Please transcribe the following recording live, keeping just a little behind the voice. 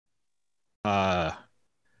Uh,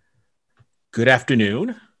 Good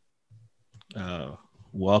afternoon. Uh,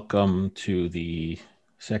 Welcome to the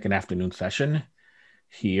second afternoon session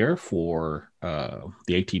here for the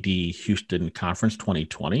ATD Houston Conference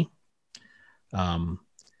 2020. Um,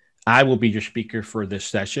 I will be your speaker for this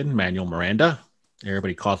session, Manuel Miranda.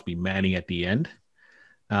 Everybody calls me Manny at the end.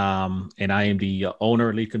 And I am the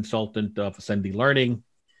owner, lead consultant of Accendi Learning,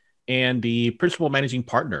 and the principal managing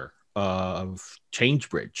partner of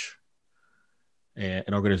ChangeBridge,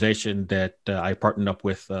 an organization that I partnered up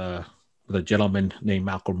with a gentleman named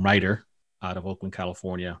Malcolm Ryder out of Oakland,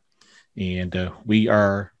 California. And we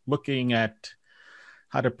are looking at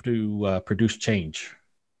how to produce change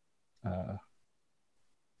uh,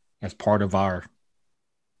 as part of our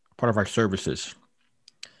services.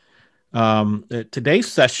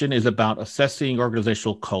 Today's session is about assessing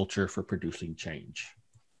organizational culture for producing change.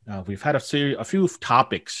 We've had a few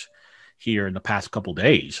topics here in the past couple of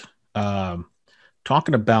days,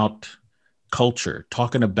 talking about culture,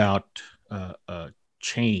 talking about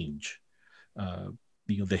change,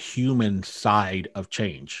 the human side of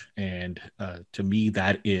change, and to me,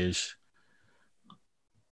 that is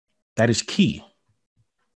key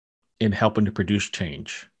in helping to produce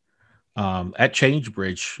change. At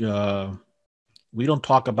ChangeBridge, we don't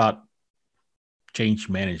talk about change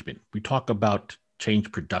management. We talk about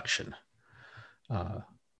change production.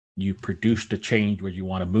 You produce the change where you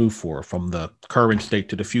want to move from the current state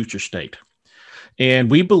to the future state.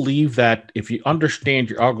 And we believe that if you understand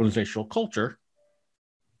your organizational culture,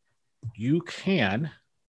 you can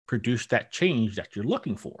produce that change that you're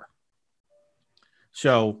looking for.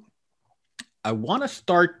 So I want to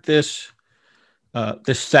start this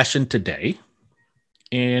session today,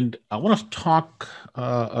 and I want to talk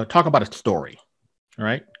about a story. All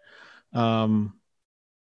right.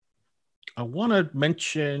 I want to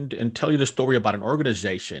mention and tell you the story about an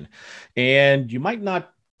organization, and you might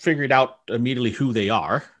not figure it out immediately who they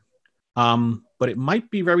are, but it might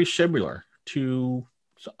be very similar to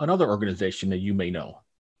another organization that you may know,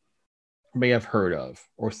 may have heard of,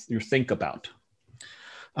 or you think about.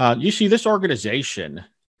 You see, this organization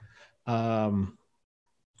from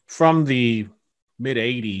the mid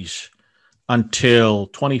 80s until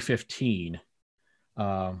 2015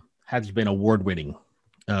 has been award winning.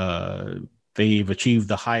 They've achieved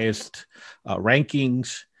the highest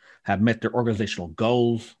rankings, have met their organizational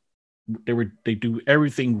goals. They do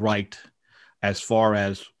everything right as far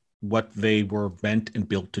as what they were meant and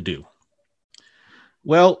built to do.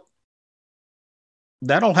 Well,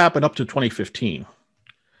 that all happened up to 2015.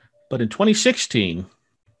 But in 2016,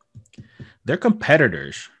 their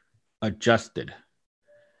competitors adjusted.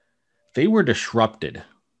 They were disrupted.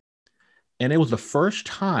 And it was the first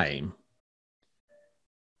time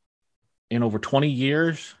in over 20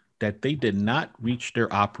 years that they did not reach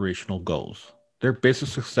their operational goals. Their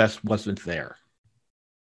business success wasn't there.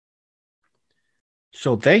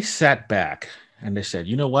 So they sat back and they said,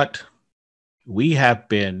 you know what? We have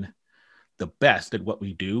been the best at what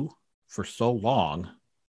we do for so long,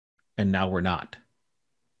 and now we're not.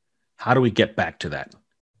 How do we get back to that?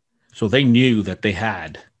 So they knew that they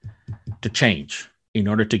had to change in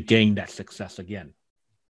order to gain that success again.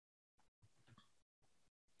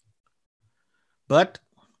 But,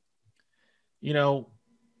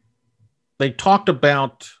 they talked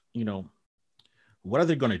about, what are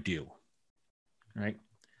they going to do? Right?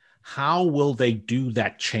 How will they do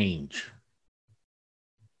that change?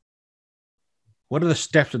 What are the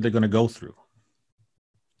steps that they're going to go through?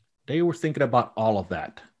 They were thinking about all of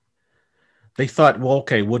that. They thought, well,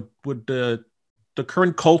 okay, would the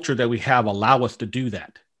current culture that we have allow us to do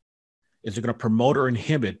that? Is it going to promote or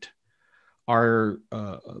inhibit our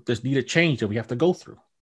this needed change that we have to go through?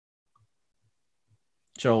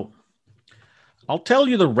 So I'll tell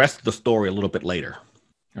you the rest of the story a little bit later.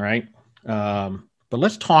 All right. But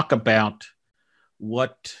let's talk about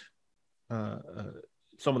what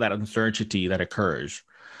some of that uncertainty that occurs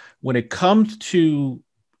when it comes to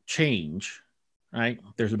change. Right.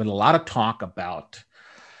 There's been a lot of talk about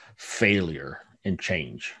failure in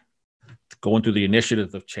change, going through the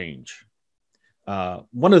initiatives of change.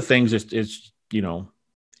 One of the things is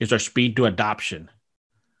our speed to adoption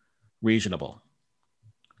reasonable?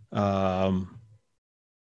 That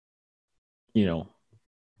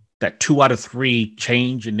 2 out of 3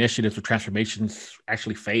 change initiatives or transformations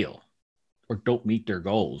actually fail or don't meet their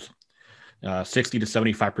goals. 60 to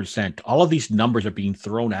 75%. All of these numbers are being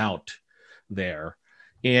thrown out there.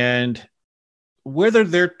 And whether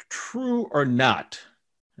they're true or not,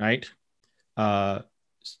 right?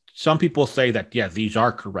 Some people say that, yeah, these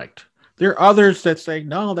are correct. There are others that say,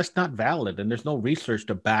 no, that's not valid, and there's no research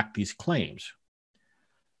to back these claims.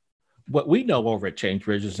 what we know over at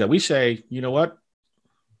ChangeBridge is that we say, you know what?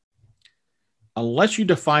 Unless you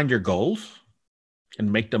define your goals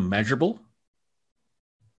and make them measurable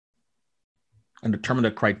and determine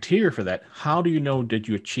the criteria for that, how do you know that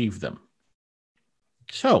you achieve them?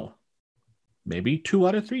 So maybe 2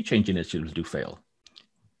 out of 3 change initiatives do fail,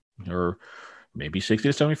 or maybe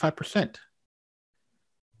 60 to 75%.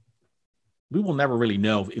 We will never really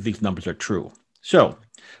know if these numbers are true. So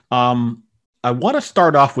I want to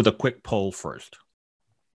start off with a quick poll first.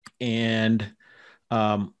 And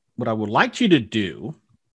what I would like you to do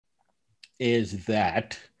is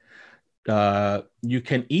that you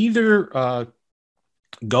can either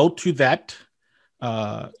go to that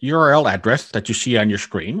URL address that you see on your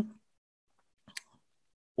screen,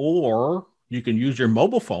 or you can use your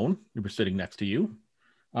mobile phone if we're sitting next to you,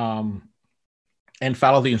 and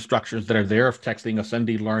follow the instructions that are there of texting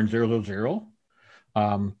Accendi Learn 000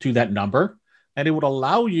 to that number, and it would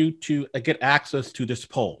allow you to get access to this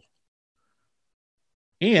poll.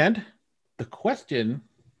 And the question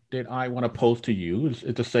that I want to pose to you is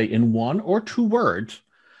to say, in 1 or 2 words,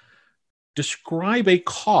 describe a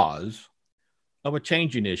cause of a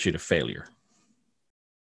change initiative failure.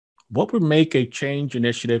 What would make a change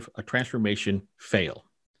initiative, a transformation, fail?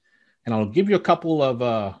 And I'll give you a couple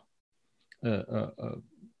of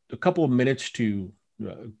minutes to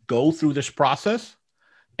go through this process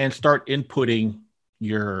and start inputting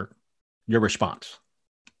your response.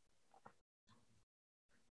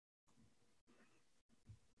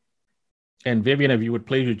 And Vivian, if you would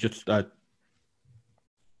please just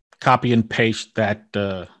copy and paste that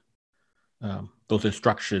those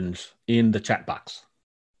instructions in the chat box.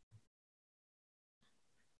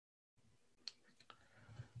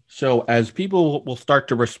 So as people will start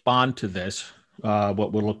to respond to this,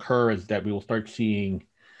 what will occur is that we will start seeing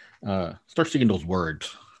those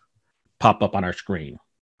words pop up on our screen.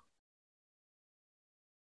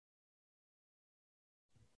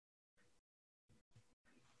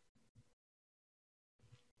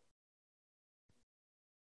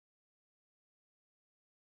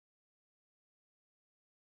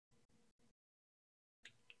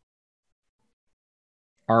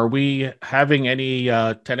 Are we having any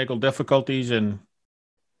technical difficulties in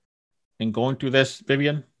going through this,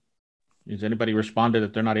 Vivian? Has anybody responded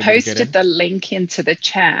that they're not able to get in? Posted the link into the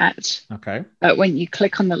chat. Okay. But when you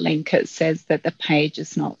click on the link, it says that the page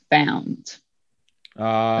is not found.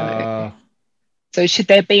 So should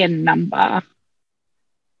there be a number?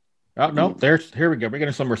 Oh, no, here we go. We're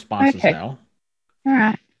getting some responses now. All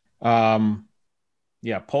right.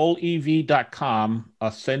 Yeah, pollev.com,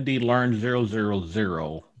 Accendi Learn 000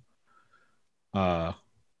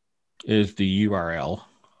 is the URL.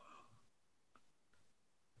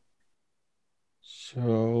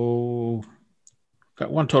 So got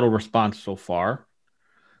 1 total response so far.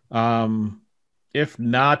 If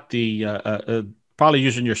not, the probably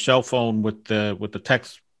using your cell phone with the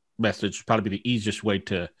text message probably be the easiest way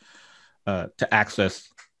to access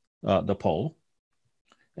the poll.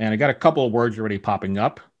 And I got a couple of words already popping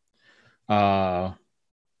up.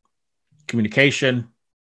 Communication,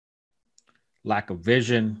 lack of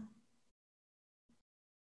vision.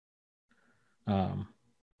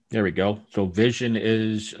 There we go. So vision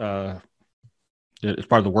is part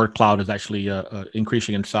of the word cloud is actually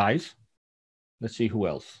increasing in size. Let's see who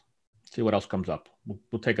else. See what else comes up.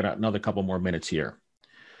 We'll take another couple more minutes here.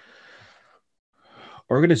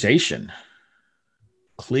 Organization,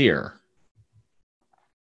 clear.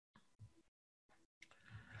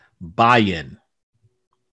 Buy-in,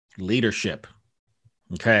 leadership.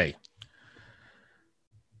 Okay.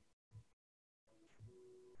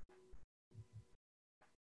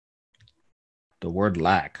 The word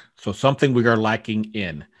lack. So something we are lacking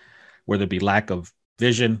in, whether it be lack of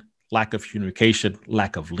vision, lack of communication,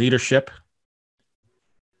 lack of leadership,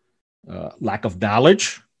 lack of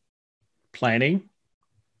knowledge, planning.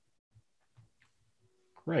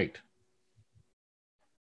 Great.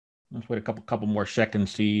 Let's wait a couple more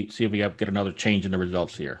seconds, see if we get another change in the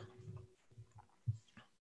results here.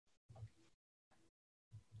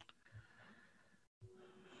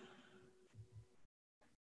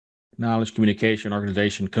 Knowledge, communication,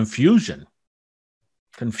 organization, confusion,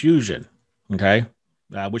 okay,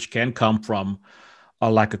 which can come from a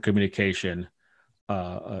lack of communication,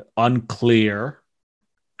 unclear,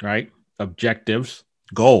 right, objectives,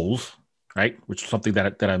 goals, right, which is something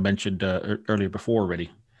that I mentioned earlier before already.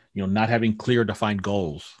 Not having clear defined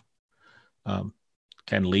goals can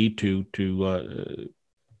lead to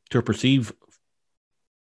perceive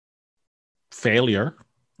failure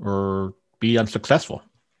or be unsuccessful.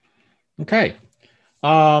 Okay.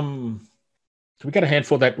 So we got a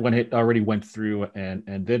handful that already went through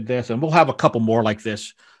and did this, and we'll have a couple more like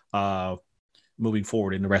this moving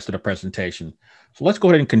forward in the rest of the presentation. So let's go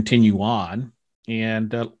ahead and continue on,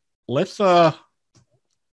 and let's go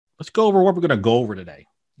over what we're going to go over today.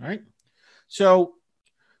 All right. So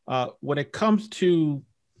when it comes to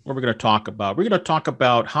what we're going to talk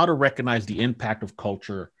about how to recognize the impact of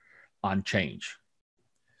culture on change.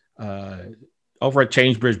 Over at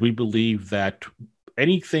ChangeBridge, we believe that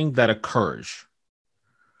anything that occurs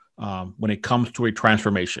when it comes to a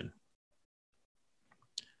transformation,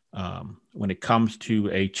 when it comes to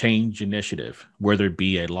a change initiative, whether it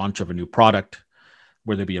be a launch of a new product,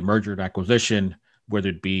 whether it be a merger and acquisition, whether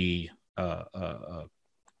it be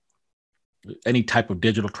any type of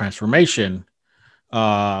digital transformation,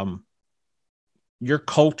 your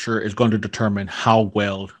culture is going to determine how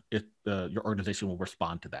well your organization will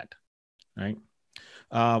respond to that. Right.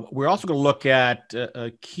 We're also going to look at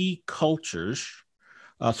key cultures,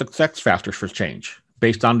 success factors for change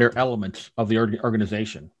based on their elements of the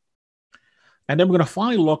organization. And then we're going to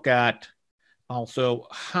finally look at also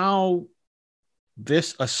how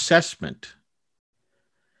this assessment,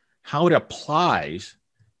 how it applies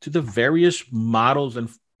to the various models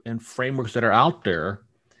and frameworks that are out there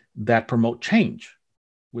that promote change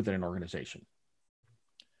within an organization.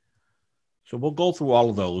 So we'll go through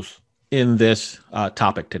all of those in this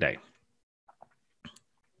topic today.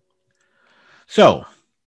 So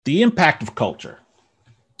the impact of culture.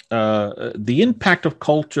 The impact of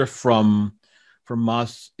culture from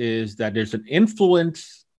us is that there's an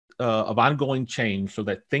influence of ongoing change so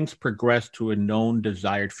that things progress to a known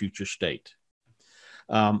desired future state.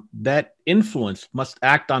 That influence must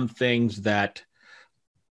act on things that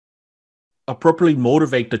appropriately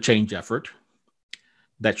motivate the change effort,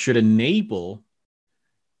 that should enable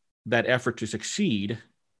that effort to succeed,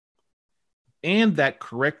 and that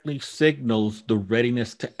correctly signals the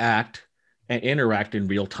readiness to act and interact in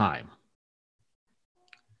real time.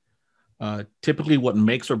 Typically, what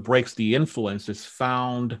makes or breaks the influence is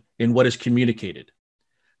found in what is communicated,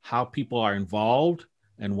 how people are involved,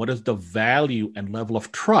 and what is the value and level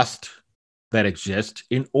of trust that exists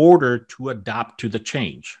in order to adapt to the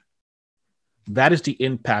change. That is the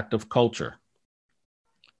impact of culture.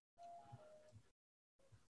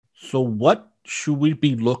 So what should we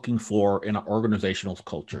be looking for in our organizational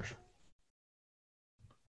cultures?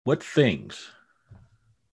 What things?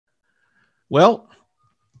 Well,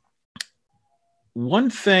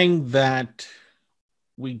 one thing that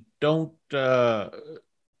we don't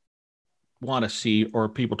want to see or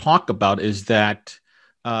people talk about is that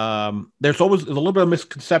there's always a little bit of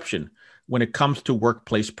misconception when it comes to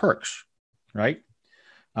workplace perks, right?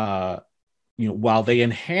 While they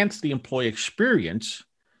enhance the employee experience,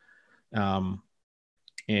 that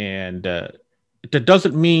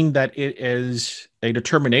doesn't mean that it is a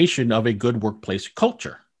determination of a good workplace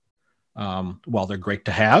culture. While they're great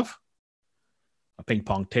to have, a ping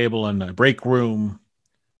pong table in the break room,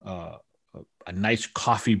 a nice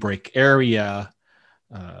coffee break area,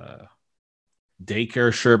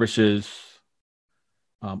 daycare services,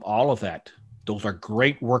 all of that. Those are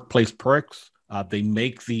great workplace perks. They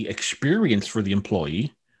make the experience for the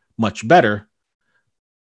employee much better,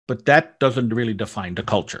 but that doesn't really define the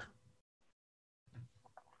culture.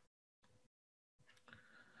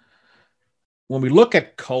 When we look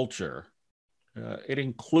at culture, it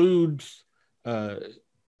includes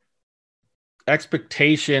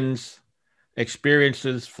expectations,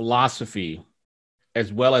 experiences, philosophy,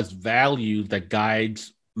 as well as values that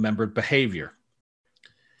guides member behavior.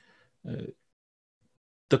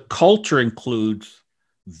 The culture includes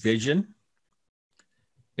vision,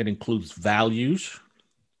 it includes values,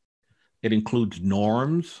 it includes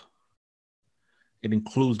norms, it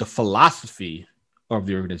includes the philosophy of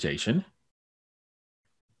the organization,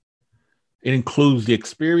 it includes the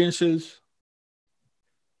experiences,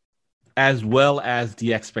 as well as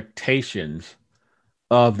the expectations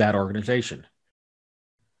of that organization.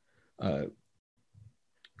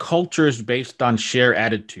 Culture is based on shared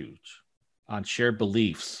attitudes, on shared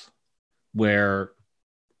beliefs, whether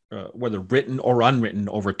written or unwritten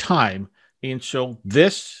over time. And so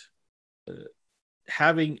this,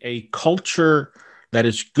 having a culture that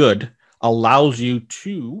is good allows you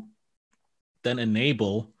to then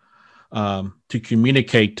enable to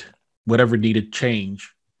communicate whatever needed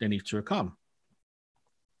change that needs to come.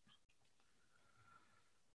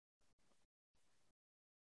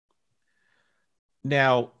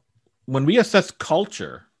 Now, when we assess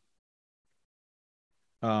culture,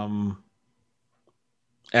 as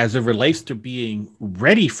it relates to being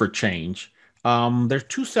ready for change, there's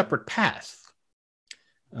two separate paths.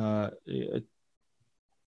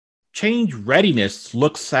 change readiness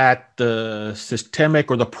looks at the systemic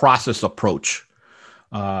or the process approach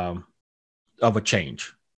of a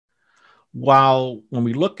change. While when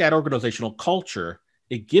we look at organizational culture,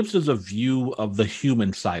 it gives us a view of the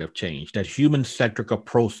human side of change, that human-centric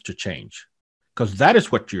approach to change, because that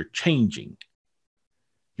is what you're changing.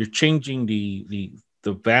 You're changing the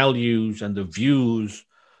values and the views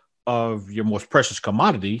of your most precious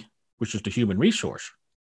commodity, which is the human resource.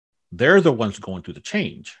 They're the ones going through the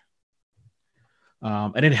change.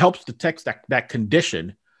 And it helps detect that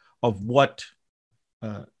condition of what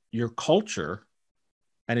your culture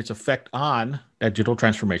and its effect on that digital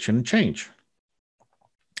transformation and change.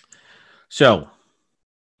 So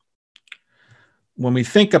when we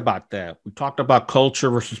think about that, we talked about culture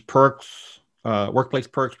versus perks, workplace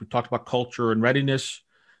perks. We talked about culture and readiness,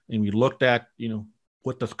 and we looked at,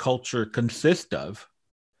 what does culture consist of?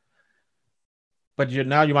 But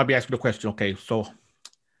now you might be asking the question, okay, so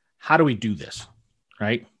how do we do this,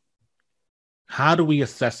 right? How do we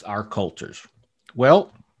assess our cultures?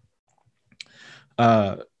 Well,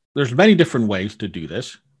 there's many different ways to do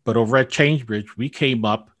this, but over at ChangeBridge, we came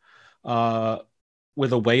up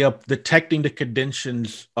with a way of detecting the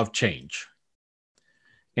conditions of change.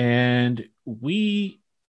 And we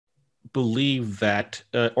believe that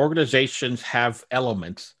organizations have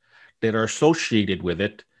elements that are associated with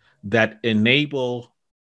it that enable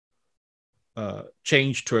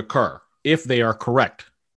change to occur if they are correct,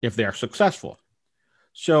 if they are successful.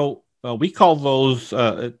 So we call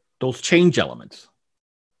those change elements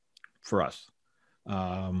for us,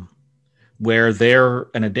 where they're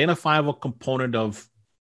an identifiable component of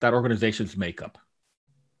that organization's makeup,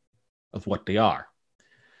 of what they are.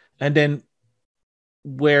 And then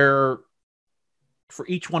where for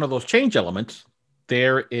each one of those change elements,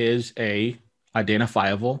 there is a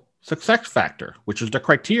identifiable success factor, which is the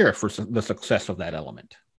criteria for the success of that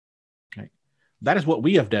element. Okay. That is what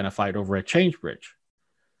we have identified over at ChangeBridge.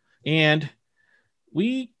 And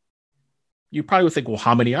you probably would think, well,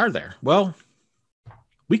 how many are there? Well,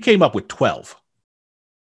 we came up with 12.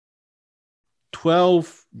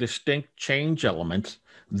 12 distinct change elements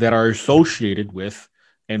that are associated with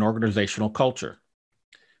an organizational culture,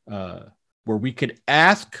 where we could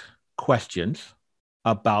ask questions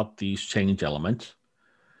about these change elements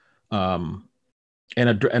and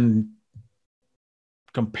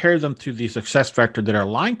compare them to the success factor that are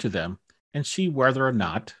aligned to them and see whether or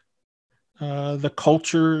not the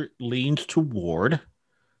culture leans toward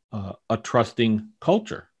a trusting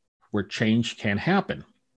culture where change can happen.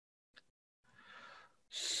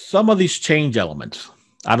 Some of these change elements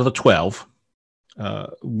out of the 12,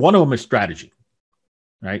 one of them is strategy,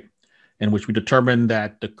 right? In which we determine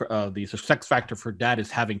that the success factor for that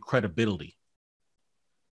is having credibility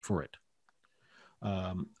for it.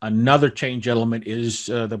 Another change element is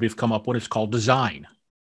that we've come up with is called design,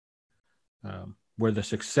 where the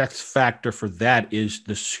success factor for that is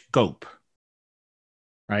the scope,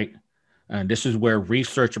 right? And this is where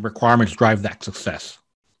research and requirements drive that success.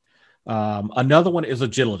 Another one is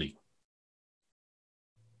agility,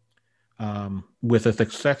 with a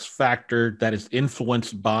success factor that is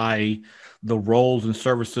influenced by the roles and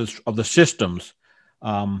services of the systems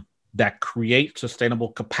that create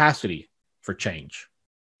sustainable capacity for change.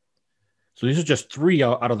 So these are just 3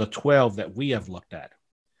 out of the 12 that we have looked at.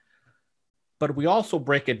 But we also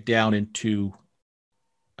break it down into,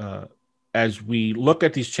 as we look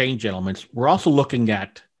at these change elements, we're also looking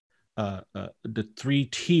at the 3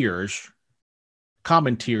 tiers,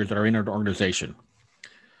 common tiers that are in an organization.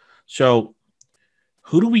 So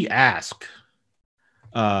who do we ask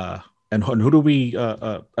and who do we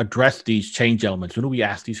address these change elements? Who do we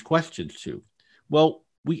ask these questions to? Well,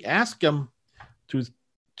 we ask them through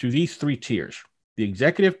these 3 tiers: the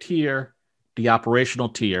executive tier, the operational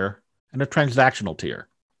tier, and the transactional tier.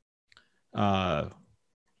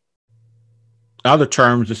 Other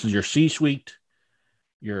terms, this is your C-suite,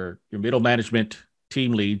 your middle management,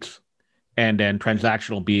 team leads, and then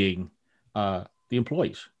transactional being the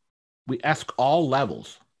employees. We ask all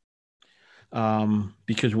levels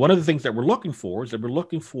because one of the things that we're looking for is that we're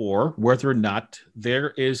looking for whether or not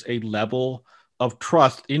there is a level of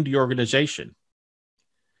trust in the organization,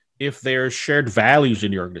 if there's shared values in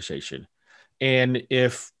the organization, and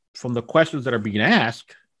if from the questions that are being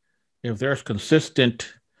asked, if there's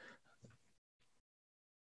consistent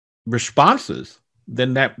responses,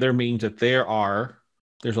 then that there means that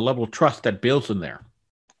there's a level of trust that builds in there.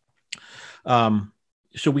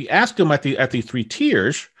 So we ask them at the 3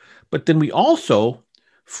 tiers, but then we also,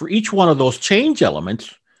 for each one of those change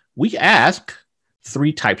elements, we ask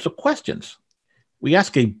 3 types of questions. We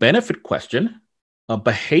ask a benefit question, a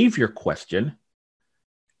behavior question,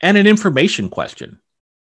 and an information question.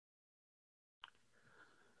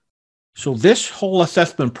 So this whole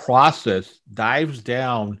assessment process dives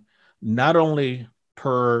down not only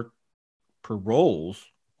per roles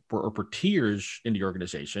or per tiers in the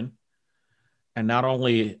organization, and not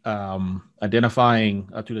only identifying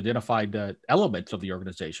to identify the elements of the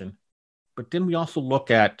organization, but then we also look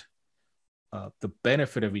at the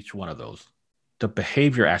benefit of each one of those, the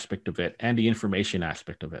behavior aspect of it, and the information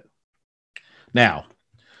aspect of it. Now,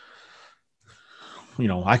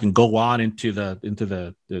 I can go on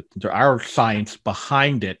into our science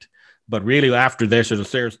behind it, but really after this, there's a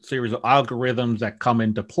series of algorithms that come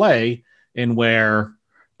into play in where,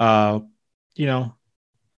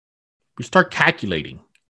 we start calculating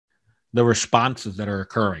the responses that are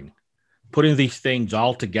occurring, putting these things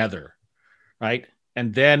all together, right?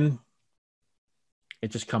 And then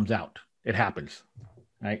it just comes out. It happens,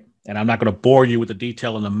 right? And I'm not going to bore you with the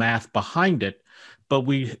detail and the math behind it, but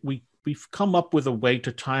we've come up with a way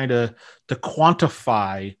to try to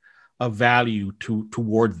quantify a value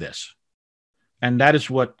toward this. And that is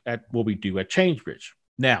what we do at ChangeBridge.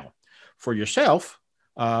 Now, for yourself,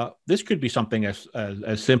 this could be something as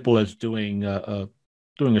simple as doing a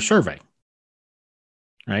survey,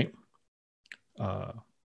 right?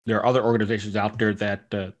 There are other organizations out there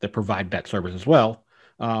that provide that service as well.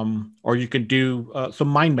 Or you can do some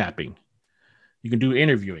mind mapping. You can do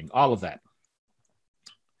interviewing, all of that.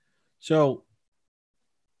 So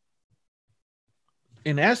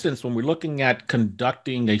in essence, when we're looking at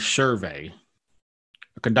conducting a survey,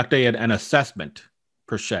 conducting an assessment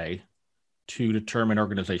per se to determine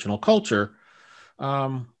organizational culture,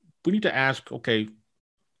 we need to ask, okay,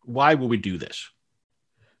 why would we do this?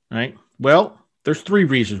 Right? Well, there's 3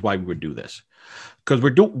 reasons why we would do this. Because we're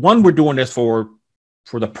doing this for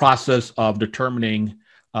the process of determining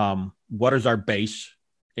what is our base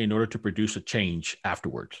in order to produce a change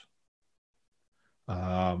afterwards.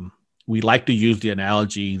 We like to use the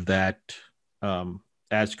analogy that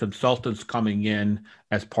as consultants coming in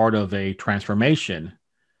as part of a transformation,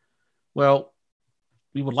 well,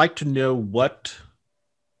 we would like to know what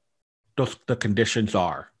the conditions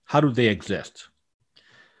are. How do they exist?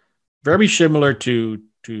 Very similar to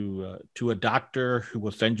a doctor who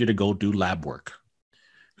will send you to go do lab work,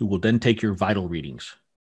 who will then take your vital readings,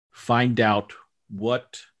 find out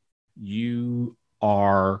what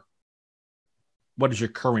is your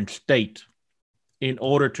current state in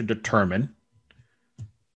order to determine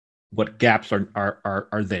what gaps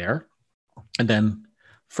are there, and then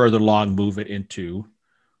further along move it into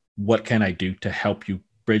what can I do to help you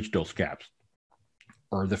bridge those gaps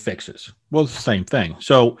or the fixes. Well, it's the same thing.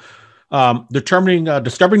 So discovering the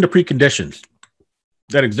preconditions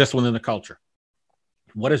that exist within the culture.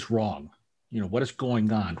 What is wrong? What is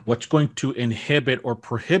going on? What's going to inhibit or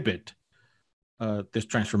prohibit this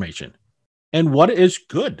transformation? And what is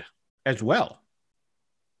good as well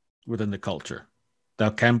within the culture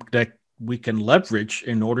that we can leverage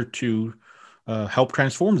in order to help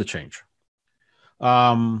transform the change.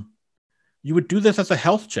 You would do this as a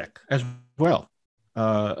health check as well.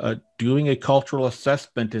 Doing a cultural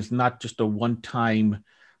assessment is not just a one-time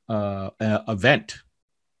event,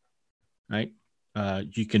 right?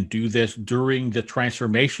 You can do this during the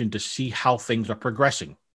transformation to see how things are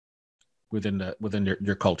progressing within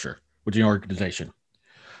your culture, within your organization.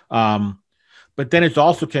 But then it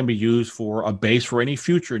also can be used for a base for any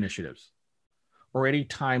future initiatives, or any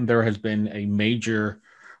time there has been a major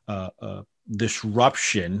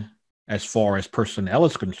disruption as far as personnel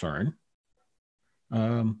is concerned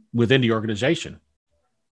within the organization.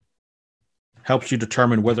 Helps you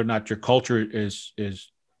determine whether or not your culture is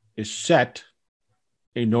set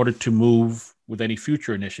in order to move with any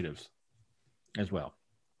future initiatives as well.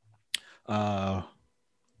 So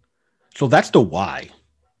that's the why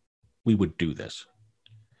we would do this.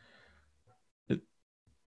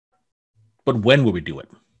 But when will we do it?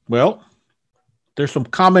 Well, there's some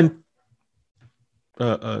common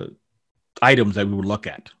items that we would look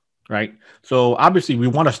at, right? So obviously we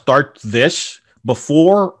want to start this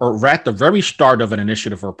before or at the very start of an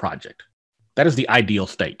initiative or a project. That is the ideal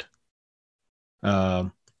state.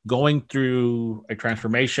 Going through a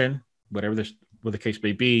transformation, whatever the case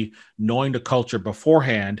may be, knowing the culture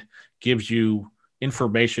beforehand gives you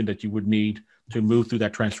information that you would need to move through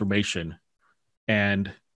that transformation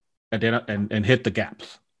and hit the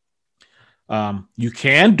gaps. You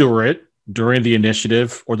can do it during the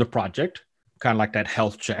initiative or the project, kind of like that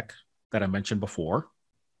health check that I mentioned before.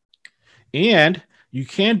 And you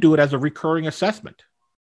can do it as a recurring assessment.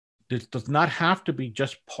 This does not have to be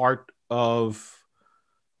just part of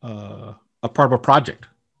a project.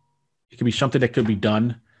 It can be something that could be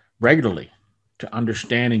done regularly to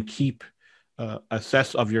understand and keep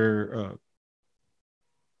assess of your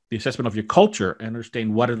the assessment of your culture and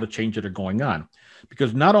understand what are the changes that are going on.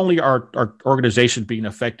 Because not only are organizations being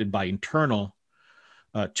affected by internal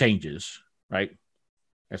changes, right,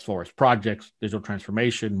 as far as projects, digital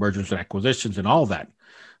transformation, mergers and acquisitions, and all that,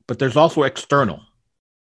 but there's also external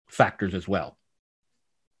factors as well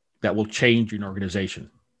that will change an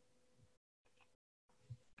organization.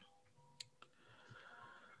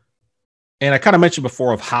 And I kind of mentioned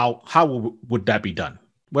before of how would that be done?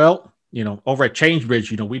 Well, over at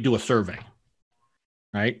ChangeBridge, we do a survey,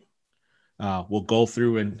 right? We'll go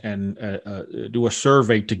through and do a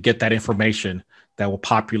survey to get that information that will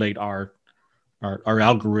populate our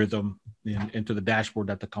algorithm into the dashboard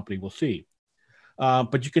that the company will see.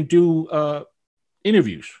 But you can do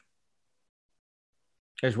interviews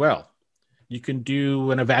as well. You can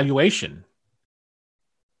do an evaluation,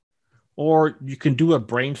 or you can do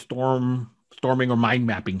a storming or mind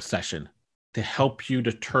mapping session to help you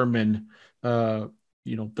determine, the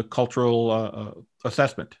cultural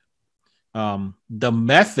assessment. The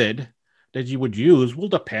method that you would use will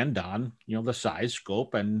depend on, the size,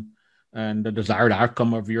 scope, and the desired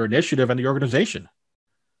outcome of your initiative and the organization.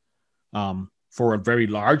 For a very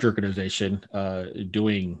large organization,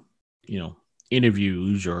 doing,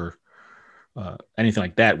 interviews or anything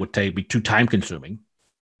like that would be too time consuming.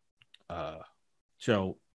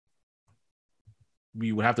 So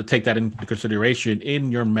we would have to take that into consideration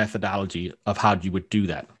in your methodology of how you would do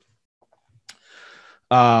that.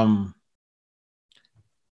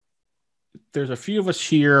 There's a few of us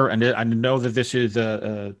here, and I know that this is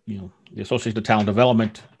the Association of Talent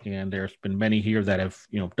Development, and there's been many here that have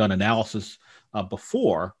done analysis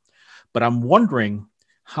before. But I'm wondering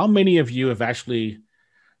how many of you have actually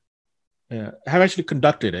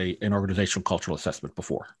conducted an organizational cultural assessment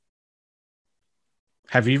before.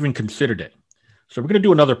 Have you even considered it? So we're going to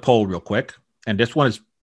do another poll real quick, and this one is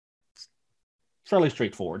fairly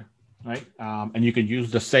straightforward, right? And you can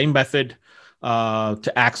use the same method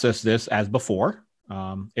to access this as before.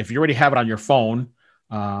 If you already have it on your phone,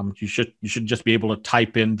 you should just be able to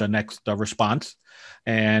type in the next response.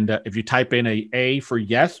 And if you type in A for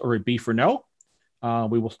yes or a B for no,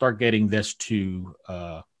 we will start getting this to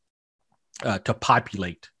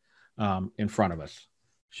populate in front of us.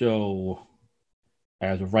 So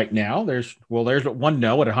as of right now, there's one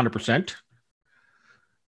no at 100%.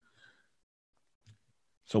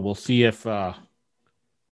 So we'll see if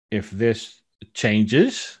this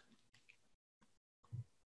changes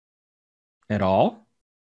at all.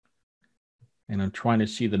 And I'm trying to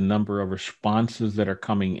see the number of responses that are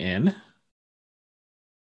coming in.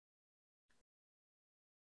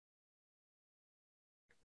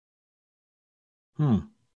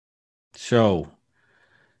 So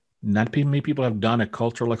not many people have done a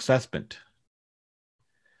cultural assessment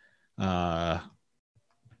prior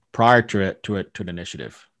to an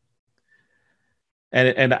initiative.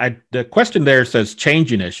 And the question there says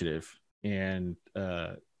change initiative. And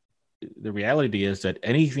the reality is that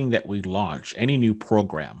anything that we launch, any new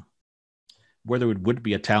program, whether it would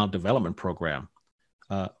be a talent development program,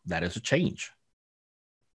 that is a change.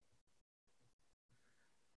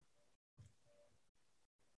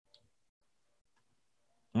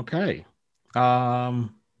 Okay.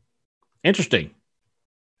 Interesting.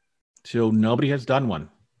 So nobody has done one.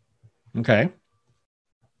 Okay.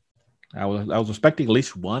 I was expecting at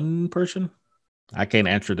least one person. I can't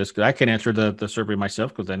answer this because I can't answer the survey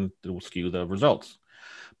myself because then it will skew the results.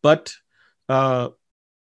 But it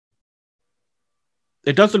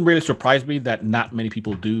doesn't really surprise me that not many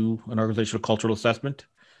people do an organizational cultural assessment.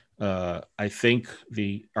 I think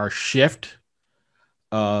our shift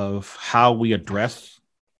of how we address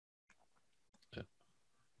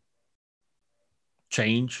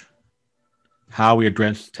change, how we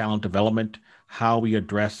address talent development, how we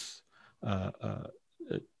address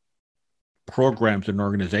programs in an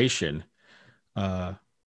organization. This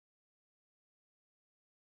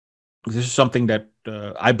is something that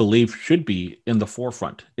I believe should be in the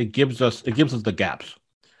forefront. It gives us the gaps.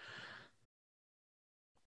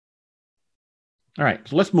 All right,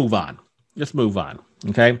 so let's move on.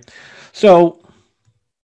 Okay, so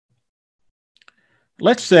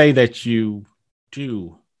let's say that you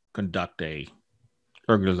do conduct a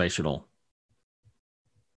organizational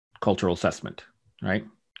cultural assessment, right?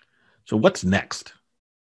 So what's next?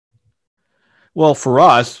 Well, for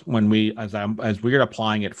us, as we're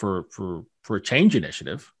applying it for a change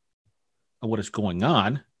initiative of what is going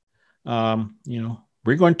on,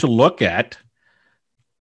 we're going to look at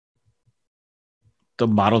the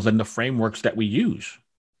models and the frameworks that we use.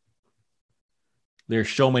 There's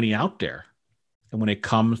so many out there, and when it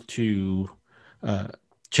comes to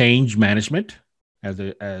change management,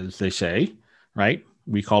 as they say, right?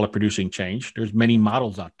 We call it producing change. There's many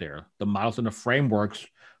models out there. The models and the frameworks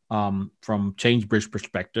from Change Bridge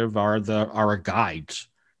perspective are our guides,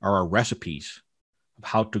 are our recipes of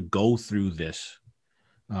how to go through this.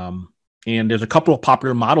 And there's a couple of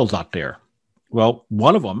popular models out there. Well,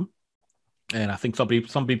 one of them, and I think some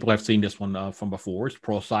people have seen this one from before, is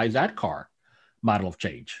ProSci's ADKAR model of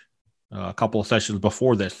change. A couple of sessions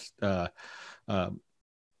before this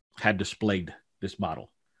had displayed this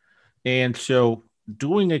model. And so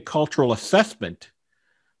doing a cultural assessment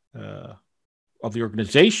of the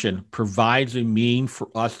organization provides a means for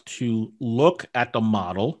us to look at the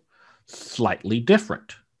model slightly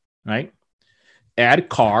different, right?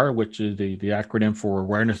 ADKAR, which is the acronym for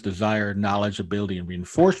Awareness, Desire, Knowledge, Ability, and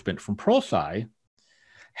Reinforcement from ProSci,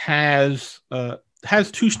 has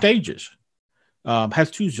two stages,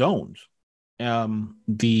 has two zones.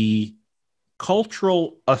 The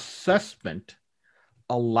cultural assessment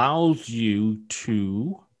allows you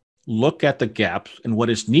to look at the gaps and what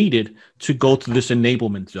is needed to go to this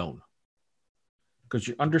enablement zone, because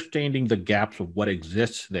you're understanding the gaps of what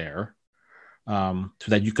exists there, so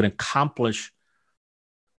that you can accomplish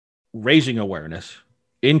raising awareness,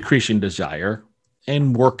 increasing desire,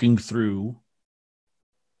 and working through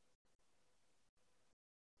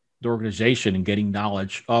the organization and getting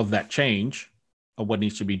knowledge of that change, of what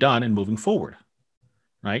needs to be done, and moving forward,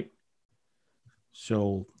 right?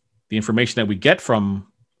 So the information that we get from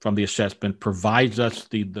the assessment provides us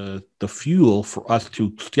the fuel for us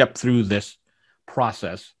to step through this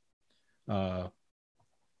process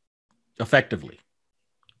effectively.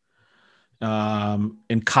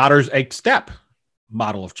 In Kotter's 8-step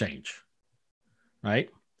model of change, right?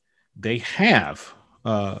 They have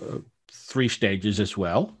 3 stages as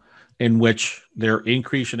well, in which they're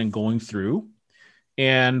increasing and going through.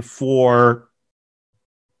 And for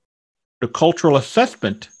the cultural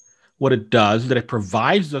assessment, what it does is that it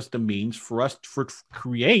provides us the means for us to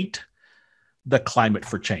create the climate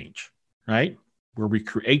for change, right? Where we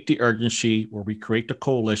create the urgency, where we create the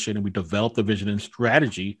coalition, and we develop the vision and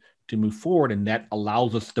strategy to move forward. And that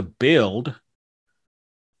allows us to build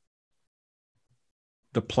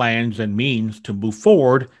the plans and means to move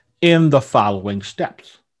forward in the following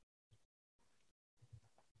steps.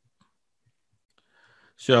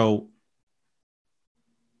 So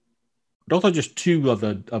those are just 2 of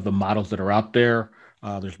the models that are out there.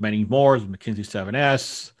 There's many more. There's McKinsey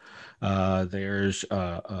 7S. There's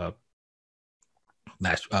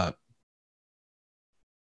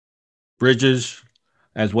Bridges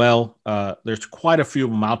as well. There's quite a few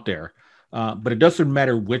of them out there, but it doesn't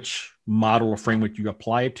matter which model or framework you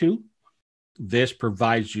apply it to. This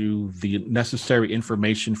provides you the necessary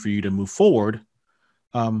information for you to move forward,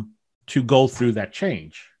 to go through that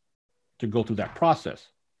change, to go through that process.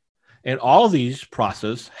 And all of these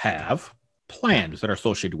processes have plans that are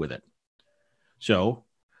associated with it. So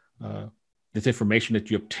this information that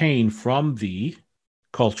you obtain from the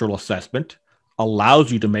cultural assessment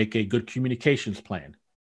allows you to make a good communications plan,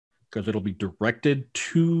 because it'll be directed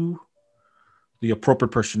to the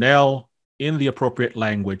appropriate personnel in the appropriate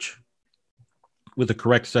language with the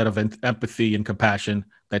correct set of empathy and compassion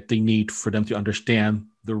that they need for them to understand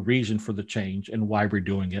the reason for the change and why we're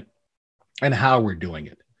doing it and how we're doing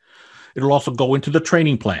it. It'll also go into the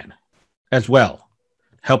training plan as well,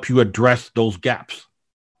 help you address those gaps,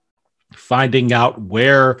 finding out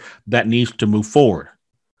where that needs to move forward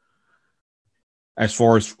as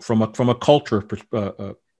far as from a culture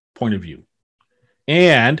point of view.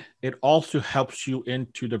 And it also helps you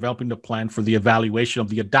into developing the plan for the evaluation of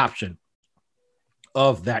the adoption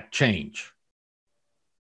of that change.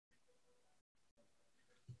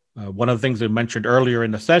 One of the things I mentioned earlier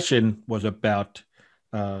in the session was about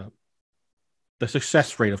the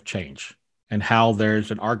success rate of change and how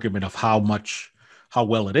there's an argument of how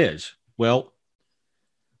well it is. Well,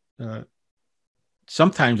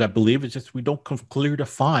 sometimes I believe it's just we don't clearly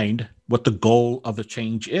define what the goal of the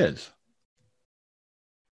change is.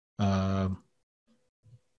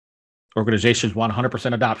 Organizations want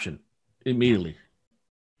 100% adoption immediately.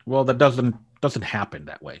 Well, that doesn't happen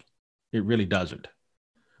that way. It really doesn't.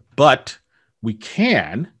 But we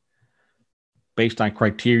can, based on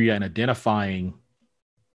criteria and identifying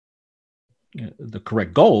the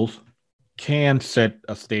correct goals, can set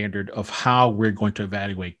a standard of how we're going to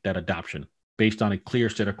evaluate that adoption based on a clear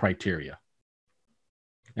set of criteria.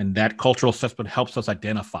 And that cultural assessment helps us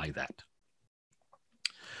identify that.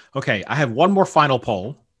 Okay, I have one more final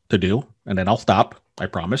poll to do, and then I'll stop, I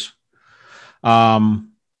promise.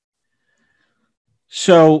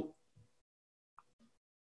 So,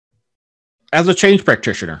 as a change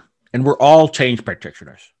practitioner, And we're all change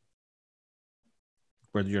practitioners.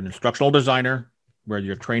 Whether you're an instructional designer, whether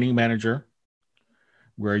you're a training manager,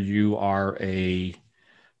 where you are a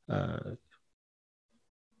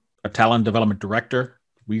talent development director,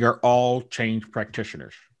 we are all change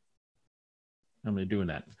practitioners. I'm going to doing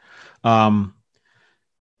that.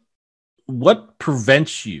 What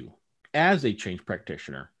prevents you as a change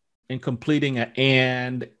practitioner in completing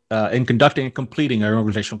in conducting and completing an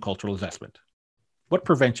organizational cultural assessment? What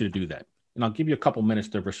prevents you to do that? And I'll give you a couple minutes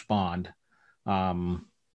to respond via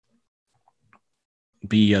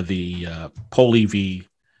the PollEV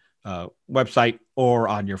website or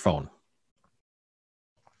on your phone.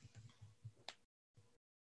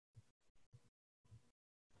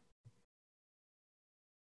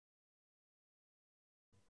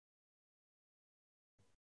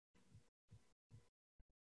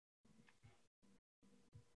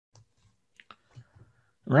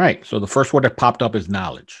 Right. So the first word that popped up is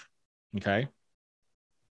knowledge. Okay.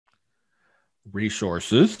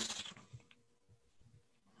 Resources.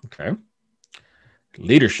 Okay.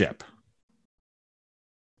 Leadership.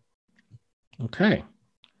 Okay.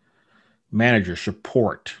 Manager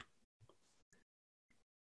support.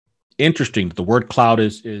 Interesting. The word cloud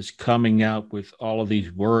is coming out with all of these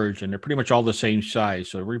words, and they're pretty much all the same size.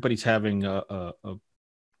 So everybody's having a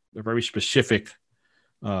very specific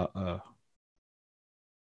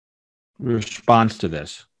response to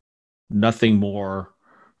this. Nothing more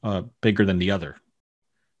bigger than the other.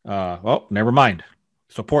 Well, never mind.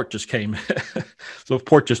 Support just came.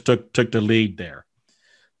 Support just took the lead there.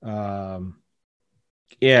 Yeah,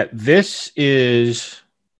 this is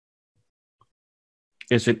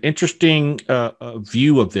an interesting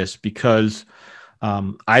view of this because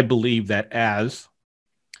I believe that as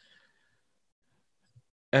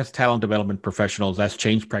talent development professionals, as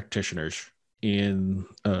change practitioners in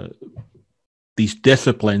these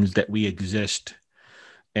disciplines that we exist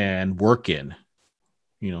and work in,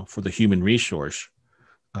 for the human resource,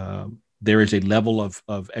 there is a level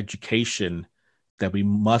of education that we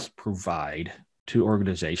must provide to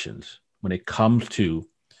organizations when it comes to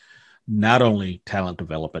not only talent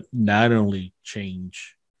development, not only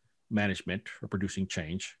change management or producing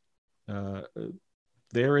change.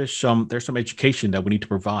 There's some education that we need to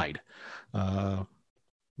provide.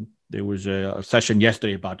 There was a session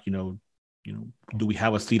yesterday about do we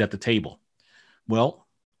have a seat at the table? Well,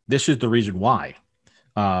 this is the reason why.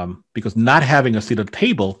 Because not having a seat at the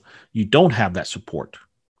table, you don't have that support.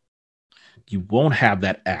 You won't have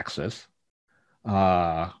that access.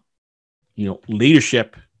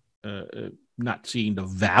 Leadership, not seeing the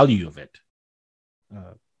value of it,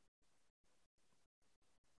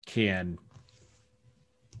 can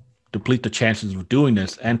deplete the chances of doing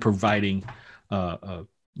this and providing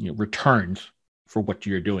returns for what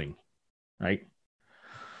you're doing, right?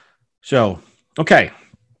 So, okay.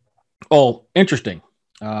 Oh, interesting.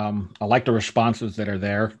 I like the responses that are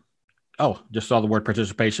there. Oh, just saw the word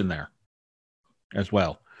participation there as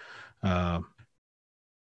well.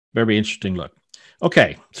 Very interesting look.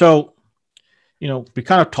 Okay, so, we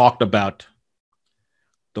kind of talked about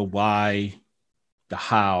the why, the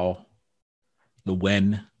how, the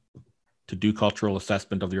when to do cultural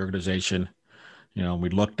assessment of the organization. We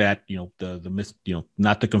looked at,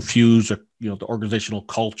 not to confuse, the organizational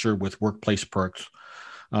culture with workplace perks.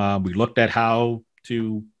 We looked at how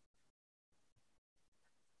to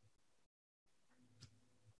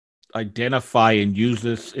identify and use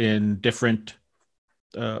this in different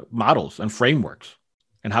models and frameworks,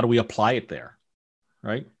 and how do we apply it there,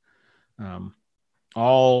 right?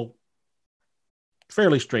 All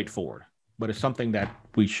fairly straightforward, but it's something that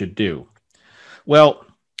we should do. Well,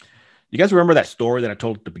 you guys remember that story that I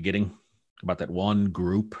told at the beginning about that one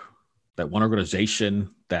group, that one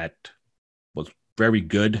organization that was very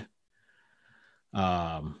good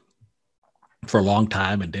for a long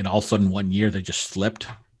time, and then all of a sudden one year they just slipped?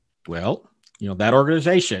 Well, that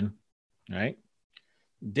organization, right,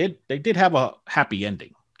 they did have a happy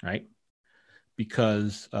ending, right?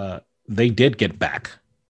 Because they did get back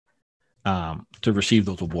to receive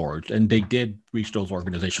those awards, and they did reach those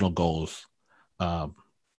organizational goals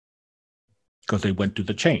because they went through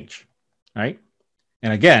the change, right?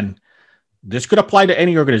 And again, this could apply to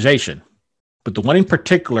any organization, but the one in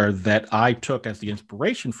particular that I took as the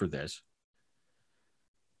inspiration for this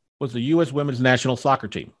was the U.S. women's national soccer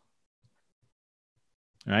team,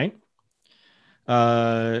 right?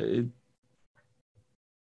 The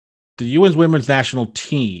U.S. women's national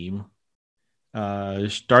team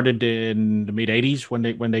started in the mid 80s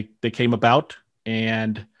when they came about,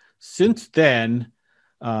 and since then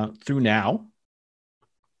through now,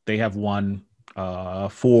 they have won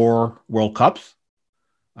 4 World Cups.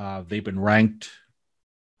 They've been ranked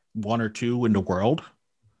 1 or 2 in the world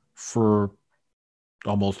for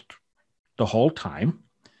almost the whole time.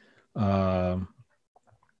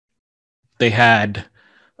 They had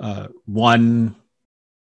won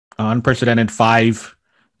unprecedented 5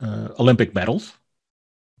 Olympic medals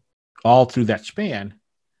all through that span.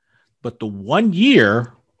 But the 1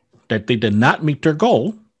 year that they did not meet their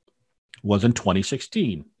goal was in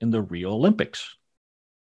 2016 in the Rio Olympics.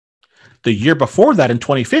 The year before that, in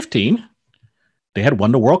 2015, they had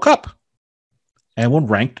won the World Cup and were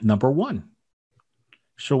ranked number 1.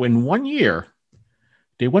 So in 1 year,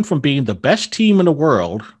 they went from being the best team in the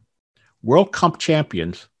World Cup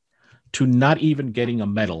champions, to not even getting a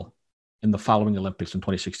medal in the following Olympics in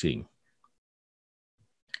 2016.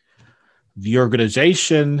 The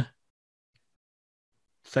organization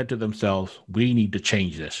said to themselves, we need to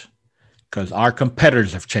change this because our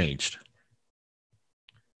competitors have changed.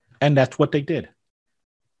 And that's what they did.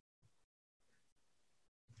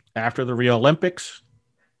 After the Rio Olympics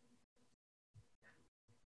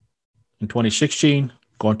in 2016,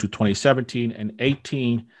 going to 2017 and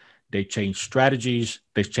 18, they changed strategies.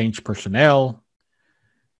 They changed personnel.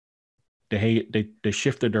 They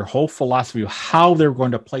shifted their whole philosophy of how they're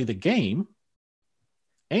going to play the game.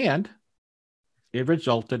 And it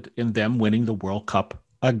resulted in them winning the World Cup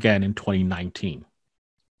again in 2019.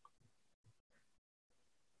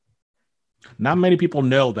 Not many people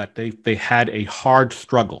know that they had a hard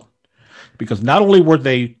struggle, because not only were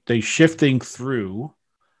they shifting through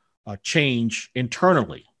a change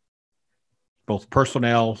internally, both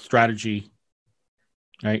personnel, strategy,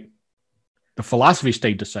 right? The philosophy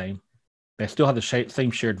stayed the same. They still had the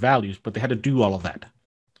same shared values, but they had to do all of that.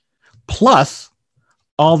 Plus,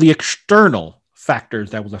 all the external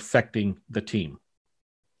factors that was affecting the team.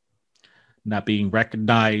 Not being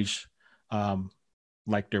recognized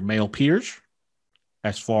like their male peers,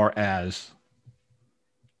 as far as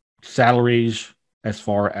salaries, as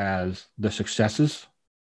far as the successes,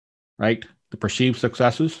 right? The perceived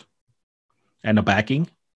successes and the backing.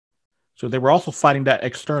 So they were also fighting that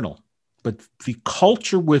external. But the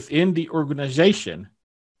culture within the organization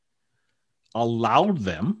allowed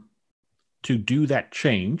them to do that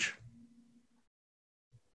change,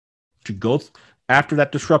 to go after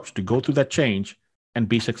that disruption, to go through that change and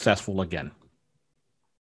be successful again.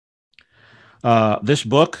 This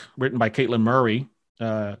book, written by Caitlin Murray,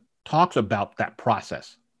 talks about that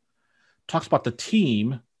process, talks about the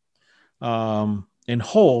team in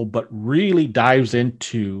whole, but really dives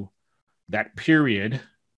into that period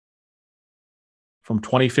from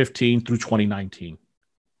 2015 through 2019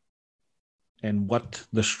 and what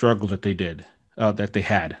the struggle that they did, that they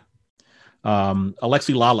had.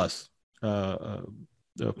 Alexi Lalas,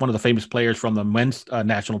 one of the famous players from the men's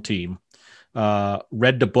national team,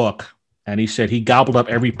 read the book, and he said he gobbled up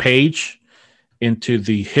every page into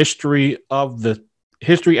the history and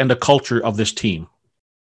the culture of this team.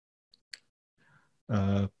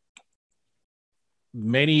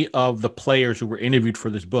 Many of the players who were interviewed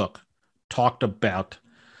for this book talked about,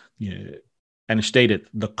 and stated,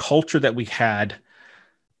 the culture that we had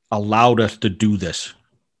allowed us to do this.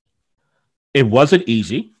 It wasn't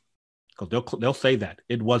easy, because they'll say that.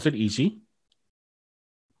 It wasn't easy.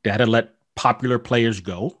 They had to let popular players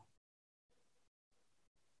go.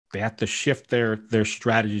 They had to shift their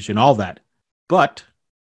strategies and all that. But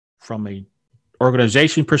from an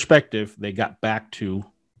organization perspective, they got back to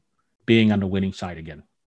being on the winning side again.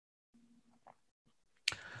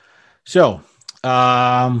 So,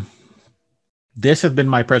 this has been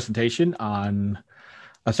my presentation on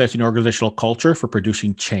assessing organizational culture for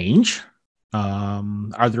producing change.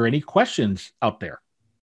 Are there any questions out there?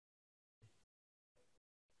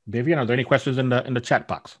 Vivian, are there any questions in the chat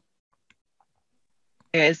box?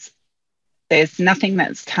 There's nothing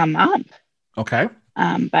that's come up. Okay.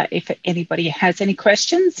 But if anybody has any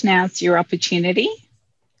questions, now's your opportunity.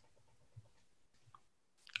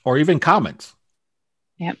 Or even comments.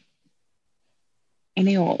 Yep.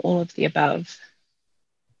 Any or all of the above.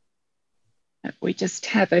 We just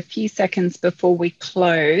have a few seconds before we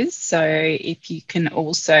close. So if you can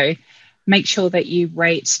also make sure that you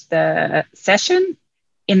rate the session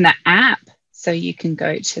in the app, so you can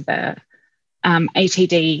go to the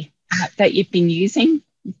ATD app that you've been using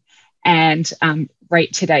and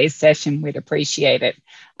rate today's session. We'd appreciate it.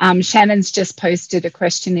 Shannon's just posted a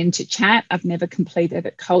question into chat. I've never completed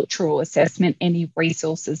a cultural assessment. Any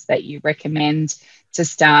resources that you recommend to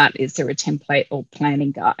start? Is there a template or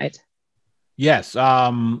planning guide? Yes,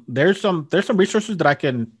 there's some resources that I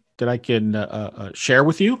can share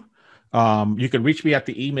with you. You can reach me at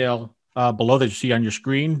the email below that you see on your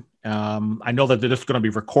screen, I know that this is going to be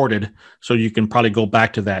recorded, so you can probably go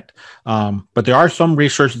back to that. But there are some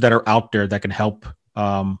resources that are out there that can help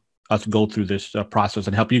us go through this process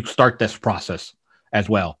and help you start this process as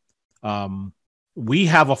well. We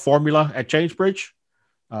have a formula at ChangeBridge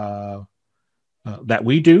that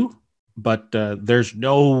we do, but there's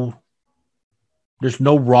no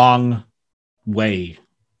wrong way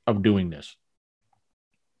of doing this.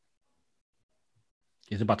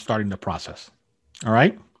 It's about starting the process. All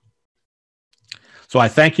right. So I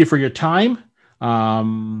thank you for your time.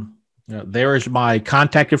 There is my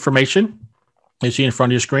contact information. You see in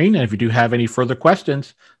front of your screen. And if you do have any further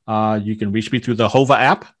questions, you can reach me through the HOVA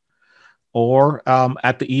app or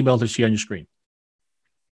at the email that you see on your screen.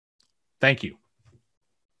 Thank you.